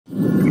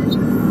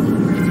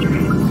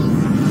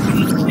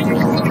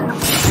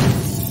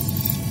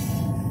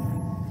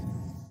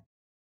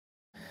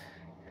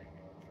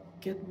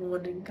Good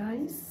morning,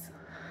 guys.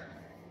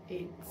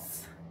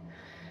 It's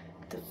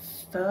the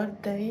third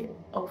day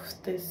of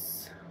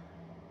this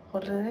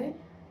holiday,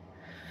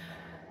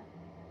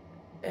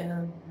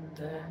 and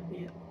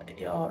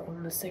we are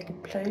on the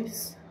second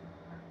place.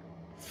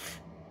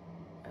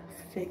 I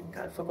think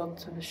I forgot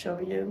to show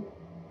you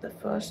the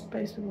first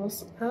place we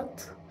was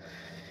at,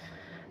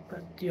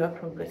 but you have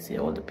probably seen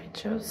all the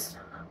pictures.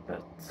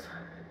 But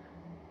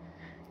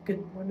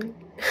good morning.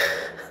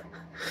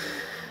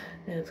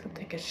 And it's gonna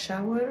take a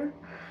shower,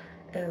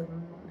 and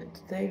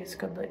today it's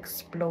gonna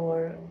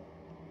explore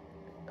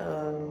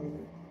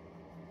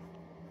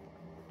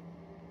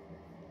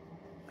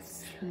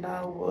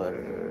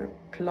flower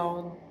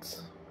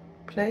plant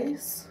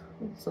place,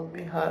 so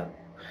we have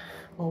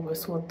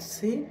always want to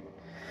see.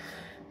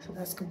 So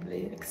that's gonna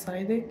be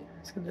exciting.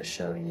 It's gonna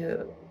show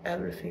you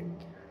everything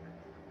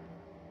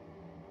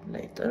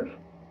later.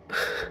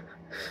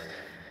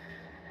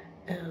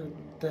 And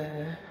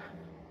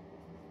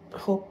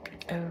hope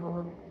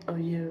everyone of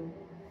you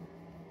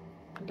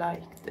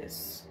like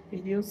this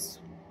videos.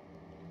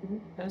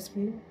 That's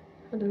me.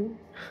 Hello.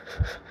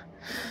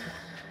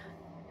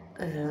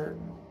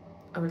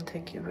 I will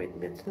take you with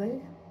me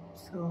today,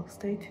 so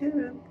stay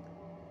tuned.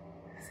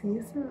 See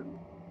you soon.